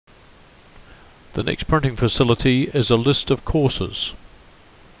The next printing facility is a list of courses.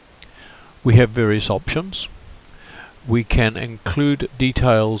 We have various options. We can include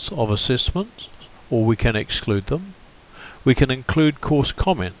details of assessments, or we can exclude them. We can include course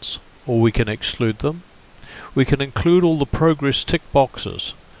comments, or we can exclude them. We can include all the progress tick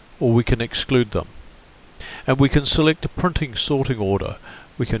boxes, or we can exclude them. And we can select a printing sorting order.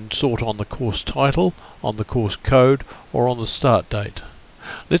 We can sort on the course title, on the course code, or on the start date.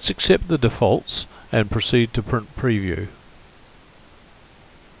 Let's accept the defaults and proceed to print preview.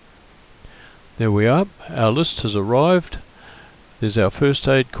 There we are, our list has arrived. There's our first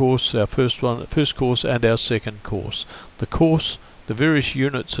aid course, our first course, and our second course. The course, the various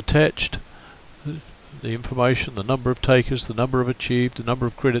units attached, the information, the number of takers, the number of achieved, the number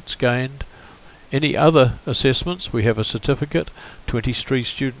of credits gained. Any other assessments, we have a certificate, 23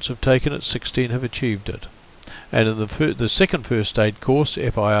 students have taken it, 16 have achieved it. And in the second first aid course,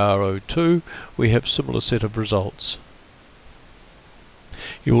 FIR02, we have similar set of results.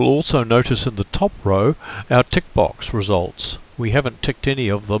 You will also notice in the top row our tick box results. We haven't ticked any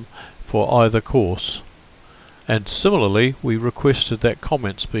of them for either course. And similarly, we requested that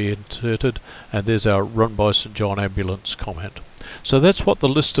comments be inserted, and there's our Run by St John Ambulance comment. So that's what the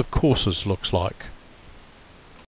list of courses looks like.